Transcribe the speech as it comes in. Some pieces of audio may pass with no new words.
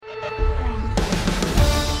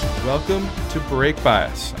welcome to Brake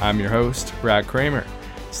Bias. I'm your host, Brad Kraemer.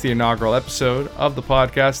 It's the inaugural episode of the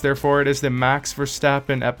podcast, therefore it is the Max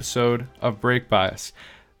Verstappen episode of Brake Bias.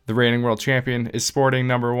 The reigning world champion is sporting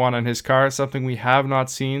number 1 on his car, something we have not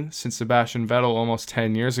seen since Sebastian Vettel almost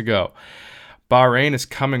 10 years ago. Bahrain is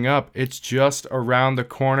coming up. It's just around the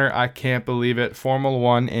corner. I can't believe it. Formula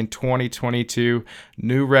 1 in 2022,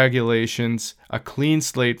 new regulations, a clean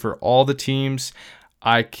slate for all the teams.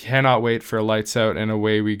 I cannot wait for lights out and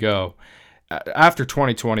away we go. After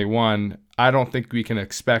 2021, I don't think we can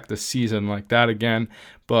expect a season like that again,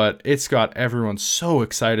 but it's got everyone so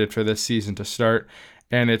excited for this season to start,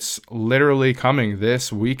 and it's literally coming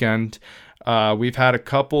this weekend. We've had a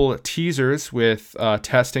couple teasers with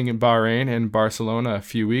testing in Bahrain and Barcelona a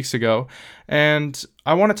few weeks ago, and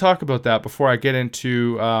I want to talk about that before I get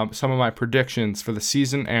into some of my predictions for the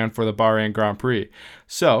season and for the Bahrain Grand Prix.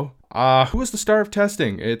 So, who was the star of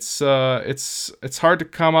testing? It's hard to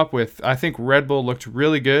come up with. I think Red Bull looked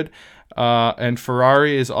really good, and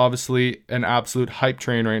Ferrari is obviously an absolute hype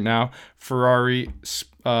train right now. Ferrari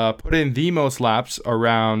put in the most laps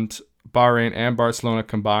around Bahrain and Barcelona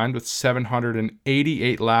combined with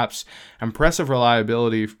 788 laps. Impressive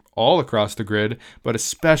reliability all across the grid, but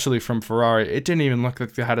especially from Ferrari. It didn't even look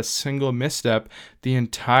like they had a single misstep the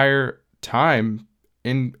entire time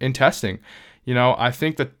in testing. You know, I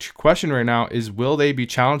think the question right now is, will they be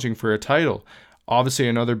challenging for a title? Obviously,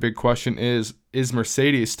 another big question is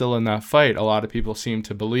Mercedes still in that fight? A lot of people seem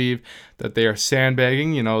to believe that they are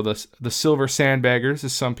sandbagging, you know, the silver sandbaggers,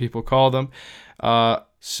 as some people call them.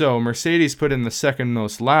 So Mercedes put in the second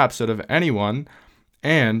most laps out of anyone,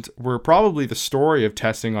 and were probably the story of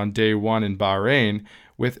testing on day 1 in Bahrain,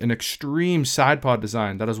 with an extreme side pod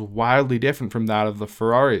design that is wildly different from that of the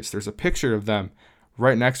Ferraris. There's a picture of them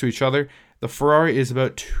right next to each other. The Ferrari is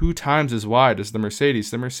about 2 times as wide as the Mercedes.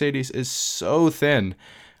 The Mercedes is so thin,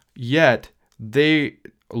 yet they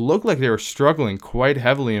look like they were struggling quite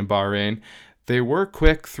heavily in Bahrain. They were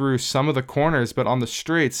quick through some of the corners, but on the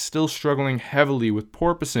straights, still struggling heavily with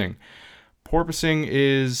porpoising. Porpoising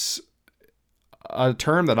is a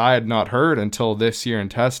term that I had not heard until this year in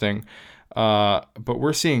testing, but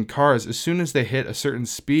we're seeing cars, as soon as they hit a certain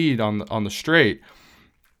speed on the straight,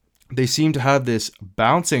 they seem to have this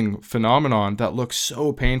bouncing phenomenon that looks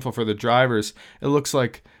so painful for the drivers. It looks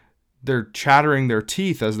like they're chattering their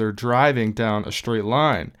teeth as they're driving down a straight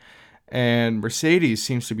line. And Mercedes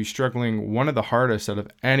seems to be struggling one of the hardest out of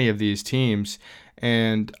any of these teams.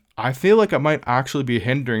 And I feel like it might actually be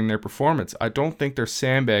hindering their performance. I don't think they're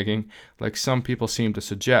sandbagging like some people seem to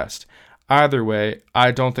suggest. Either way,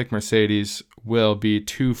 I don't think Mercedes will be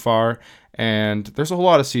too far. And there's a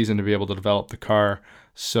lot of season to be able to develop the car.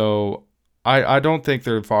 So I don't think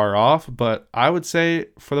they're far off, but I would say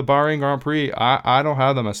for the Bahrain Grand Prix, I don't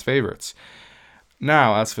have them as favorites.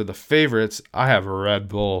 Now, as for the favorites, I have Red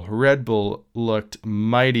Bull. Red Bull looked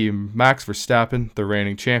mighty. Max Verstappen, the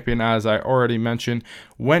reigning champion, as I already mentioned,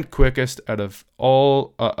 went quickest out of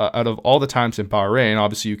all the times in Bahrain.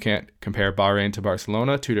 Obviously, you can't compare Bahrain to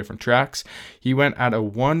Barcelona, 2 different tracks. He went at a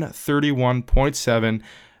 1:31.7.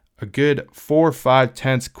 a good 4 or 5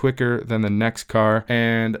 tenths quicker than the next car.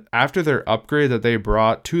 And after their upgrade that they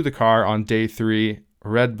brought to the car on day 3,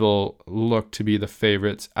 Red Bull looked to be the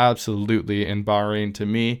favorites absolutely in Bahrain to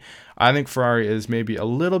me. I think Ferrari is maybe a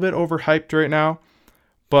little bit overhyped right now,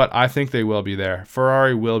 but I think they will be there.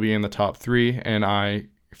 Ferrari will be in the top 3, and I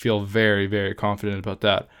feel very, very confident about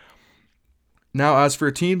that. Now, as for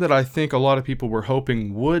a team that I think a lot of people were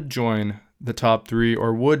hoping would join the top 3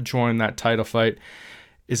 or would join that title fight,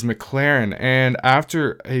 is McLaren. And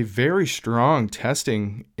after a very strong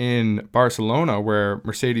testing in Barcelona, where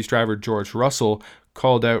Mercedes driver George Russell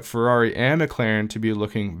called out Ferrari and McLaren to be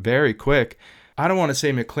looking very quick, I don't want to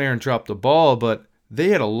say McLaren dropped the ball, but they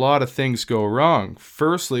had a lot of things go wrong.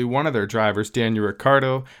 Firstly, one of their drivers, Daniel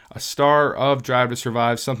Ricciardo, a star of Drive to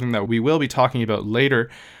Survive, something that we will be talking about later,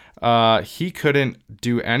 he couldn't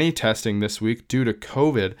do any testing this week due to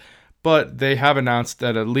COVID. But they have announced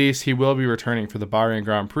that at least he will be returning for the Bahrain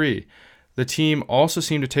Grand Prix. The team also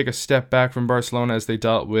seemed to take a step back from Barcelona as they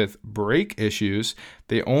dealt with brake issues.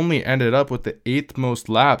 They only ended up with the 8th most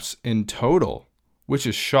laps in total, which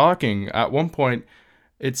is shocking. At one point,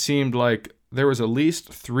 it seemed like there was at least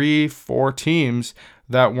 3-4 teams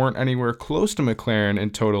that weren't anywhere close to McLaren in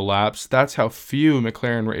total laps. That's how few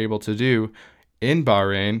McLaren were able to do in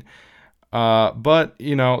Bahrain. But,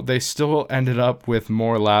 you know, they still ended up with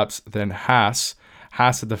more laps than Haas.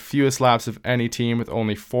 Haas had the fewest laps of any team with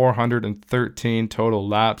only 413 total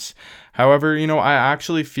laps. However, you know, I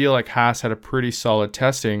actually feel like Haas had a pretty solid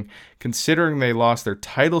testing considering they lost their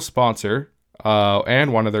title sponsor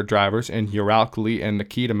and one of their drivers in Uralkali and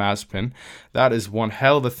Nikita Mazepin. That is one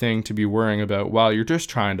hell of a thing to be worrying about while you're just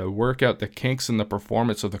trying to work out the kinks in the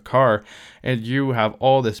performance of the car, and you have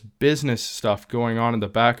all this business stuff going on in the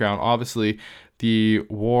background. Obviously, the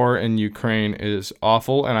war in Ukraine is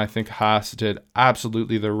awful, and I think Haas did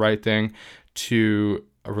absolutely the right thing to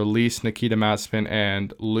release Nikita Mazepin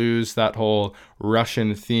and lose that whole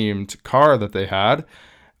Russian-themed car that they had.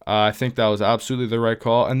 I think that was absolutely the right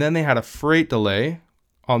call. And then they had a freight delay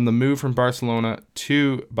on the move from Barcelona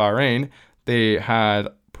to Bahrain. They had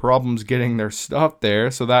problems getting their stuff there,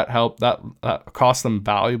 so that helped. That cost them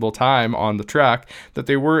valuable time on the track that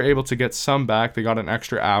they were able to get some back. They got an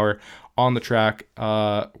extra hour on the track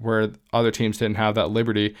where other teams didn't have that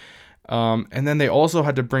liberty. And then they also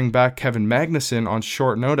had to bring back Kevin Magnussen on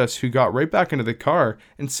short notice, who got right back into the car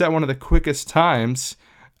and set one of the quickest times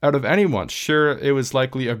out of anyone. Sure, it was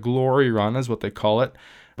likely a glory run, is what they call it.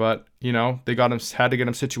 But, they had to get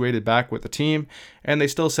him situated back with the team, and they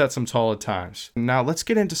still set some solid times. Now, let's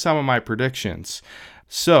get into some of my predictions.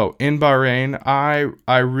 So, in Bahrain,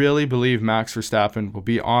 I really believe Max Verstappen will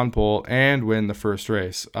be on pole and win the first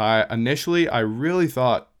race. I really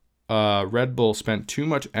thought Red Bull spent too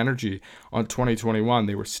much energy on 2021.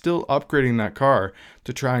 They were still upgrading that car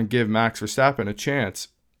to try and give Max Verstappen a chance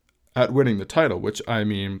at winning the title, which,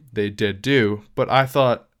 they did do. But I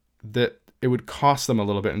thought that it would cost them a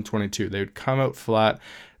little bit in 22. They would come out flat.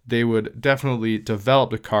 They would definitely develop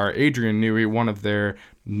the car. Adrian Newey, one of their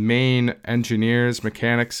main engineers,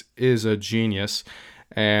 mechanics, is a genius.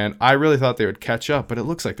 And I really thought they would catch up, but it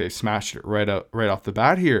looks like they smashed it right off the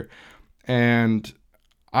bat here. And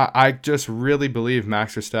I just really believe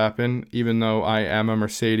Max Verstappen, even though I am a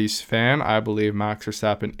Mercedes fan, I believe Max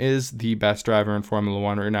Verstappen is the best driver in Formula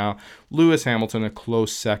One right now. Lewis Hamilton, a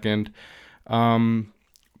close second.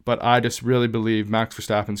 But I just really believe Max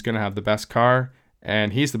Verstappen's going to have the best car,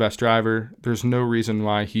 and he's the best driver. There's no reason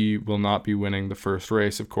why he will not be winning the first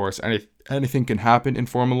race. Of course, anything can happen in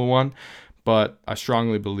Formula One, but I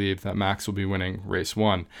strongly believe that Max will be winning race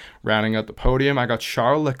 1. Rounding out the podium, I got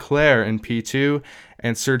Charles Leclerc in P2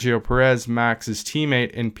 and Sergio Perez, Max's teammate,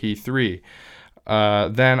 in P3.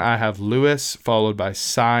 Then I have Lewis, followed by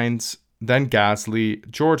Sainz, then Gasly,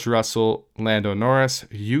 George Russell, Lando Norris,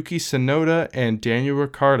 Yuki Tsunoda, and Daniel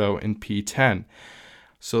Ricciardo in P10.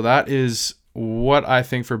 So that is what I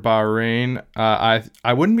think for Bahrain.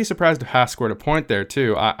 I wouldn't be surprised if Haas scored a point there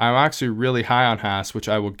too. I'm actually really high on Haas, which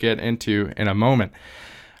I will get into in a moment.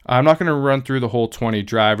 I'm not going to run through the whole 20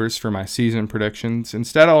 drivers for my season predictions.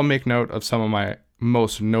 Instead, I'll make note of some of my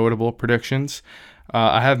most notable predictions.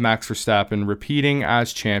 I have Max Verstappen repeating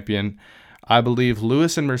as champion. I believe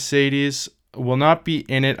Lewis and Mercedes will not be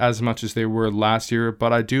in it as much as they were last year,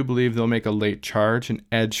 but I do believe they'll make a late charge and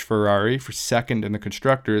edge Ferrari for second in the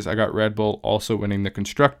Constructors. I got Red Bull also winning the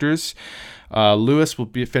Constructors. Lewis will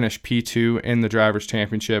finish P2 in the Drivers'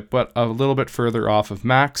 Championship, but a little bit further off of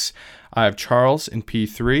Max. I have Charles in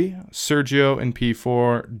P3, Sergio in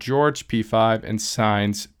P4, George P5, and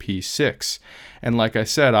Sainz P6. And like I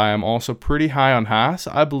said, I am also pretty high on Haas.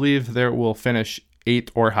 I believe they will finish 8th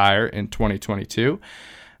or higher in 2022.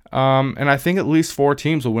 And I think at least 4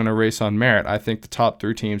 teams will win a race on merit. I think the top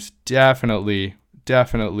 3 teams definitely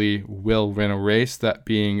will win a race, that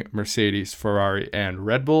being Mercedes, Ferrari, and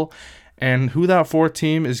Red Bull. And who that 4th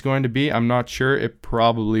team is going to be, I'm not sure. It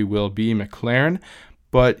probably will be McLaren.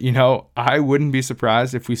 But, I wouldn't be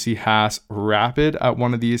surprised if we see Haas rapid at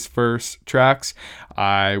one of these first tracks.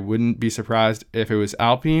 I wouldn't be surprised if it was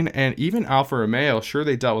Alpine, and even Alfa Romeo. Sure,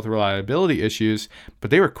 they dealt with reliability issues,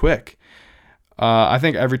 but they were quick. I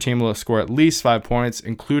think every team will score at least 5 points,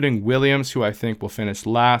 including Williams, who I think will finish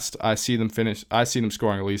last. I see them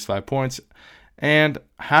scoring at least 5 points, and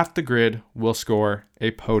half the grid will score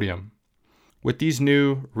a podium. With these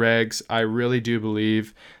new regs, I really do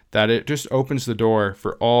believe that it just opens the door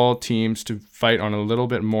for all teams to fight on a little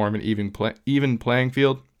bit more of an even playing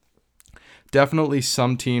field. Definitely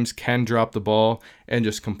some teams can drop the ball and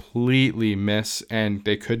just completely miss, and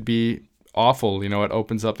they could be awful. It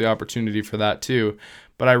opens up the opportunity for that too.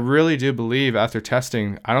 But I really do believe after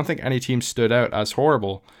testing, I don't think any team stood out as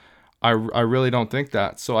horrible. I really don't think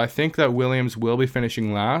that. So I think that Williams will be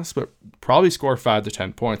finishing last, but probably score 5 to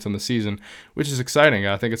 10 points on the season, which is exciting.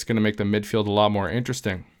 I think it's going to make the midfield a lot more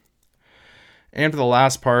interesting. And for the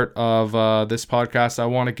last part of this podcast, I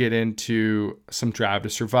want to get into some Drive to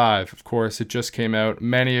Survive. Of course, it just came out.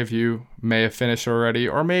 Many of you may have finished already,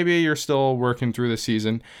 or maybe you're still working through the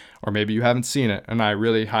season, or maybe you haven't seen it. And I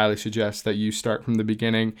really highly suggest that you start from the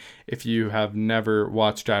beginning if you have never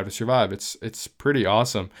watched Drive to Survive. It's pretty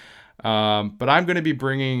awesome. But I'm going to be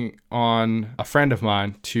bringing on a friend of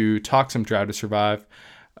mine to talk some Drive to Survive.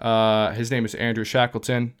 His name is Andrew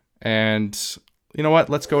Shackleton. And you know what?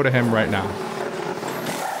 Let's go to him right now.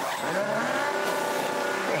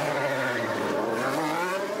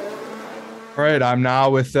 All right, I'm now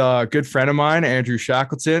with a good friend of mine, Andrew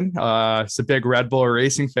Shackleton. He's a big Red Bull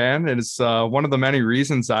racing fan, and it's one of the many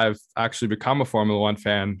reasons I've actually become a Formula One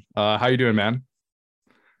fan. How you doing, man?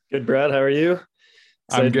 Good, Brad. How are you?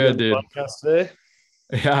 I'm Excited to be good, on the dude. podcast today.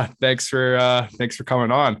 Yeah, thanks for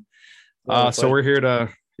coming on. Oh, So pleasure.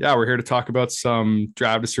 we're here to talk about some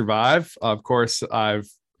Drive to Survive. Of course, I've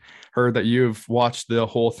heard that you've watched the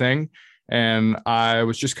whole thing, and I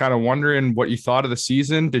was just kind of wondering what you thought of the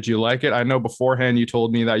season. Did you like it? I know beforehand you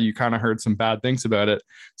told me that you kind of heard some bad things about it.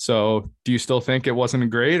 So do you still think it wasn't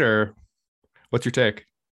great, or what's your take?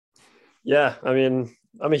 Yeah, I mean,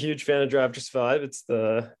 I'm a huge fan of Drive to Survive. It's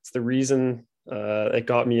the reason it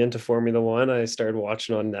got me into Formula One. I started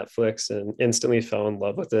watching on Netflix and instantly fell in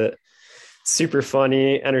love with it. Super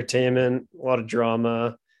funny, entertainment, a lot of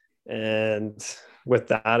drama, and with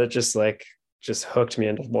that, it just hooked me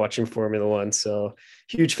into watching Formula One. So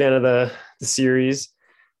huge fan of the series.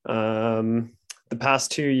 Um, the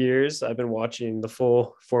past 2 years, I've been watching the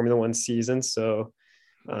full Formula One season. So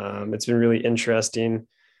it's been really interesting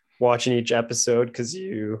watching each episode because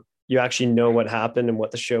you actually know what happened and what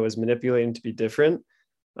the show is manipulating to be different.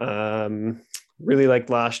 Um, really like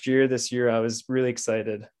last year. This year, I was really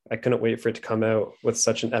excited. I couldn't wait for it to come out with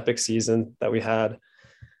such an epic season that we had.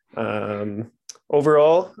 Um,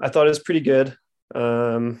 Overall, I thought it was pretty good.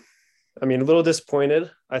 Um, I mean, a little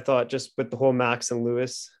disappointed. I thought just with the whole Max and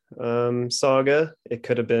Lewis saga, it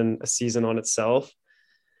could have been a season on itself.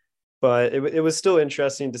 But it was still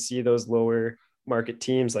interesting to see those lower market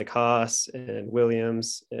teams like Haas and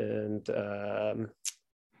Williams and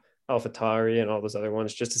AlphaTauri and all those other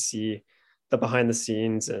ones, just to see the behind the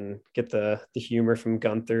scenes and get the humor from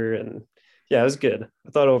Gunther. And yeah, it was good.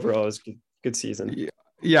 I thought overall it was good season.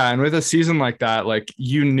 Yeah, and with a season like that, like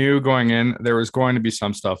you knew going in, there was going to be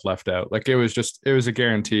some stuff left out. Like it was a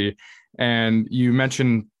guarantee. And you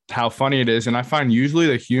mentioned how funny it is, and I find usually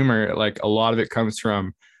the humor, like a lot of it comes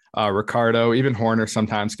from Ricardo. Even Horner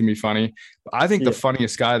sometimes can be funny. But I think the Yeah.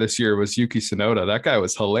 funniest guy this year was Yuki Tsunoda. That guy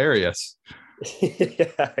was hilarious.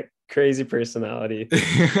 Yeah, crazy personality.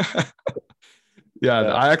 Yeah,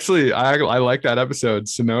 Yeah. I like that episode.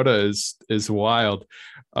 Tsunoda is wild.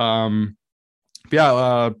 Um,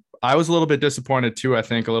 yeah, I was a little bit disappointed too. I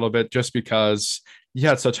think a little bit just because you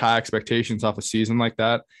had such high expectations off a season like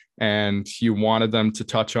that, and you wanted them to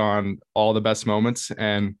touch on all the best moments,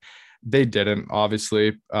 and they didn't.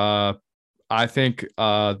 Obviously, I think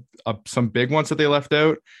some big ones that they left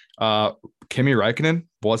out. Uh, Kimi Räikkönen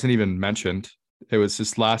wasn't even mentioned. It was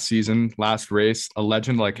his last season, last race. A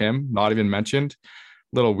legend like him, not even mentioned.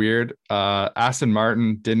 Little weird. Aston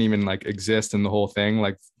Martin didn't even like exist in the whole thing.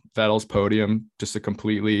 Like Vettel's podium, just a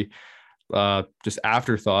completely just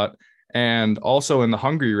afterthought. And also in the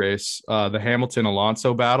Hungary race, the Hamilton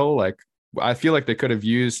Alonso battle, like I feel like they could have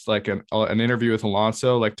used like an interview with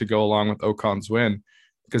Alonso, like to go along with Ocon's win,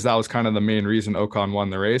 because that was kind of the main reason Ocon won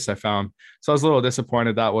the race, I found. So I was a little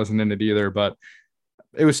disappointed that wasn't in it either, but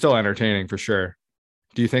it was still entertaining for sure.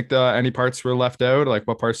 Do you think any parts were left out? Like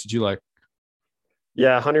what parts did you like?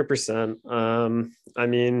 Yeah, 100%. I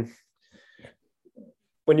mean,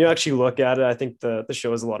 when you actually look at it, I think the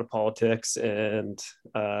show has a lot of politics and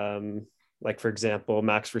like for example,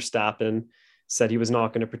 Max Verstappen said he was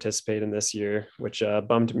not going to participate in this year, which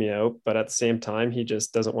bummed me out. But at the same time, he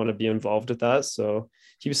just doesn't want to be involved with that. So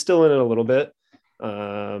he was still in it a little bit.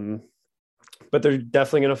 Um, but they're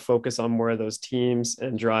definitely going to focus on more of those teams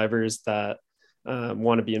and drivers that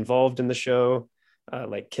want to be involved in the show,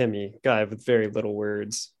 like Kimmy, guy with very little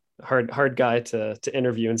words, hard guy to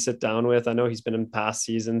interview and sit down with. I know he's been in past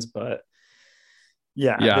seasons, but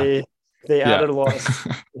yeah, Yeah, they yeah. added a lot of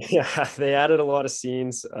yeah, they added a lot of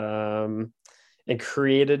scenes and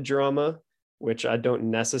created drama, which I don't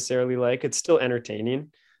necessarily like. It's still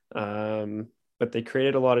entertaining, but they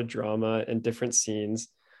created a lot of drama and different scenes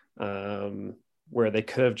where they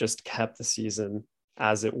could have just kept the season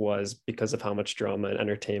as it was because of how much drama and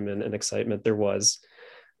entertainment and excitement there was.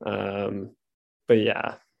 Um, but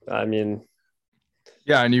yeah, I mean,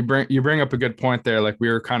 Yeah, and you bring up a good point there. Like we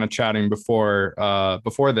were kind of chatting before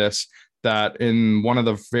this, that in one of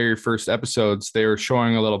the very first episodes they were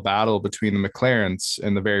showing a little battle between the McLarens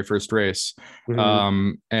in the very first race.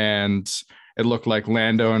 mhm, And it looked like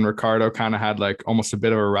Lando and Ricardo kind of had like almost a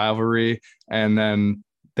bit of a rivalry, and then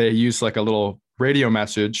they used like a little radio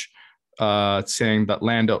message saying that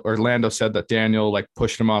Lando said that Daniel like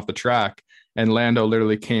pushed him off the track. And Lando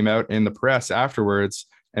literally came out in the press afterwards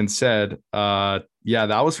and said, yeah,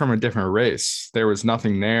 that was from a different race. There was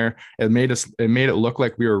nothing there. It made it look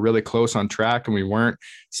like we were really close on track and we weren't.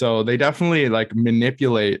 So they definitely like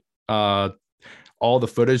manipulate all the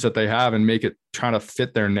footage that they have and make it trying to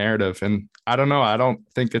fit their narrative. And I don't know. I don't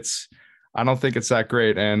think it's that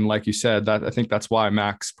great. And like you said, that I think that's why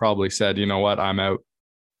Max probably said, you know what, I'm out.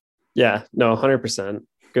 Yeah, no, 100%.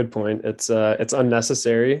 Good point. It's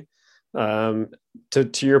unnecessary. To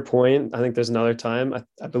your point, I think there's another time,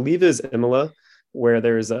 I believe it is Imola, where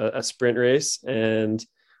there's a sprint race, and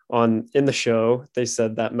in the show they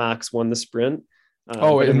said that Max won the sprint.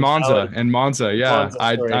 But In in Monza, reality, yeah, Monza,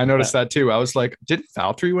 I sorry, noticed yeah, that too. I was like, didn't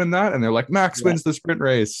Valtteri win that? And they're like, Max yeah, wins the sprint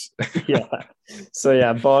race. yeah. So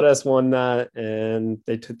yeah, Bottas won that, and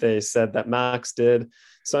they said that Max did.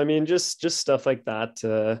 So I mean, just stuff like that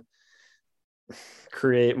to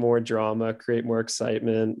create more drama, create more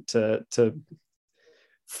excitement, to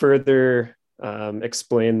further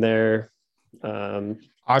explain their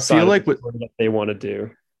I side feel of like the story that they want to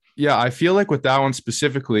do. Yeah, I feel like with that one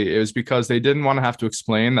specifically, it was because they didn't want to have to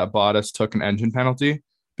explain that Bottas took an engine penalty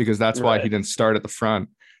because that's why he Right. didn't start at the front.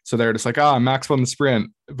 So they're just like, Max won the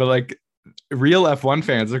sprint. But like real F1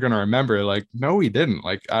 fans are going to remember, like, no, he didn't.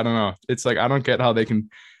 Like, I don't know. It's like, I don't get how they can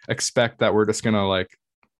expect that we're just going to like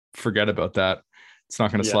forget about that. It's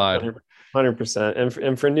not going to Yeah, slide. 100%.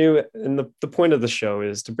 And for new, and the point of the show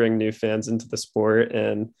is to bring new fans into the sport.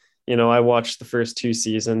 And I watched the first two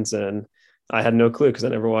seasons, and I had no clue because I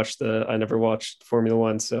never watched Formula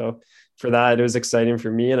One. So for that, it was exciting for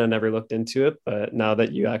me, and I never looked into it. But now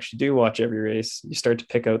that you actually do watch every race, you start to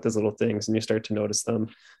pick out those little things and you start to notice them,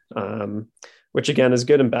 which again is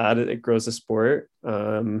good and bad. It grows the sport.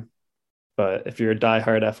 But if you're a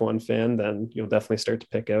diehard F1 fan, then you'll definitely start to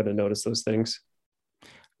pick out and notice those things.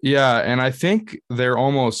 Yeah, and I think they're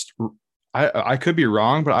almost I could be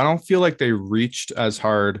wrong, but I don't feel like they reached as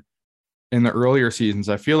hard in the earlier seasons.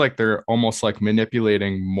 I feel like they're almost like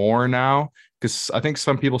manipulating more now because I think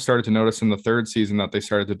some people started to notice in the third season that they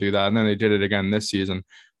started to do that, and then they did it again this season.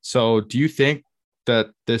 So, do you think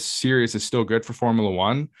that this series is still good for Formula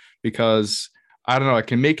One? Because I don't know, it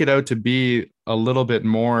can make it out to be a little bit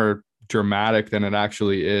more dramatic than it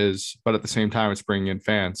actually is, but at the same time, it's bringing in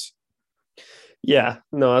fans. Yeah,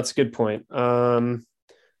 no, that's a good point.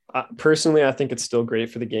 Personally, I think it's still great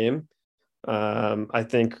for the game. I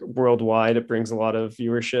think worldwide it brings a lot of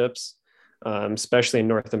viewerships, especially in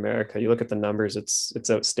North America. You look at the numbers; it's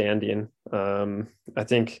outstanding. I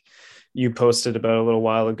think you posted about a little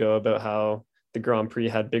while ago about how the Grand Prix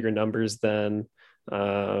had bigger numbers than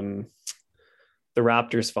the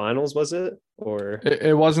Raptors finals, was it? Or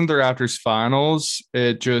It wasn't the Raptors finals.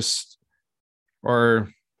 It just, or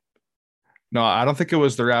no, I don't think it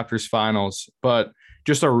was the Raptors finals, but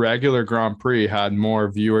just a regular Grand Prix had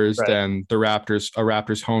more viewers right, than a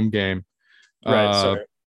Raptors home game. right. Uh, Sorry.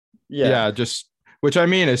 Yeah, yeah, just which I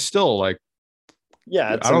mean is still like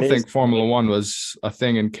yeah. It's I don't think amazing. Formula One was a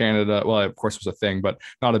thing in Canada. Well, of course it was a thing, but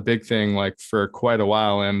not a big thing like for quite a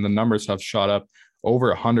while. And the numbers have shot up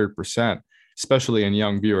over 100%, especially in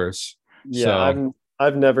young viewers. Yeah, So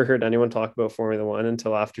I've never heard anyone talk about Formula One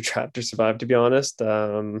until after Drive to Survive, to be honest.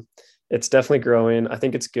 It's definitely growing. I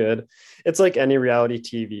think it's good. It's like any reality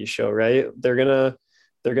TV show, right? They're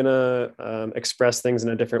gonna express things in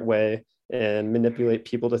a different way and manipulate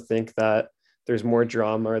people to think that there's more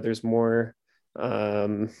drama or there's more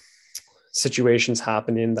situations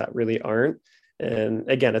happening that really aren't. And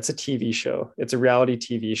again, it's a TV show. It's a reality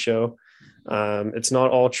TV show. It's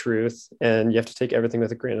not all truth, and you have to take everything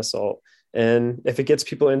with a grain of salt. And if it gets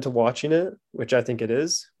people into watching it, which I think it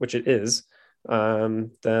is,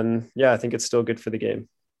 then yeah, I think it's still good for the game.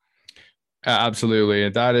 absolutely.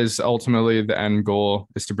 That is ultimately the end goal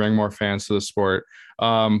is to bring more fans to the sport.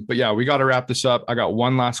 But yeah, we got to wrap this up. I got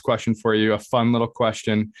one last question for you, a fun little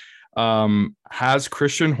question. Has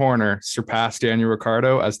Christian Horner surpassed Daniel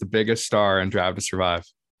Ricciardo as the biggest star in Drive to Survive?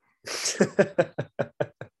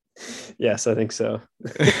 Yes, I think so.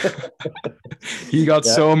 He got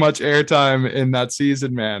Yeah, so much airtime in that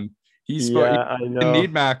season, man. He spoke. He yeah, I didn't know.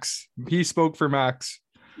 need Max. He spoke for Max.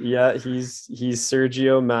 Yeah, he's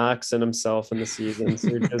Sergio, Max, and himself in the season.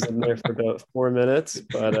 Sergio's in there for about 4 minutes,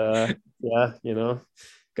 but yeah,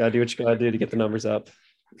 gotta do what you gotta do to get the numbers up.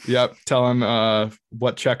 Yep. Tell him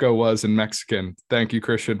what Checo was in Mexican. Thank you,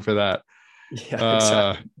 Christian, for that. Yeah,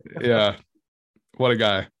 Uh, exactly. yeah. What a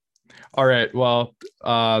guy. All right. Well,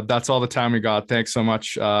 that's all the time we got. Thanks so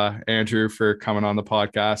much, Andrew, for coming on the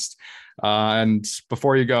podcast. And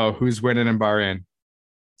before you go, who's winning in Bahrain?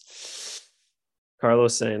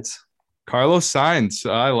 Carlos Sainz. Carlos Sainz.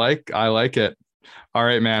 I like it. All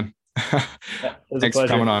right, man. Yeah, it was a Thanks for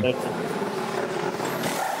pleasure. coming on. Thank you.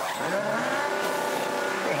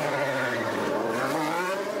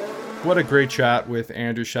 What a great chat with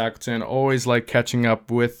Andrew Shackleton. Always like catching up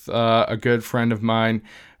with a good friend of mine.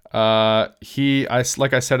 Like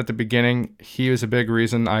I said at the beginning, he was a big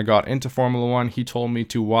reason I got into Formula One. He told me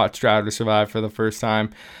to watch Drive to Survive for the first time.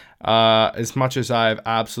 As much as I've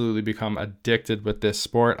absolutely become addicted with this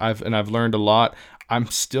sport, I've learned a lot. I'm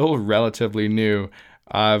still relatively new.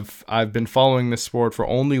 I've been following this sport for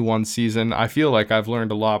only one season. I feel like I've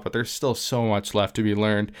learned a lot, but there's still so much left to be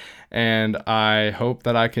learned. And I hope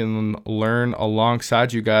that I can learn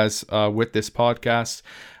alongside you guys with this podcast.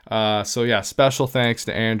 So yeah, special thanks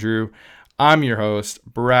to Andrew. I'm your host,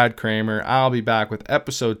 Brad Kraemer. I'll be back with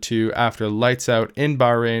episode 2 after Lights Out in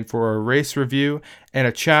Bahrain for a race review and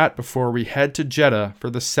a chat before we head to Jeddah for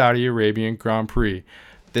the Saudi Arabian Grand Prix.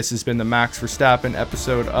 This has been the Max Verstappen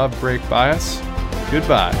episode of Brake Bias.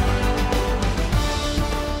 Goodbye.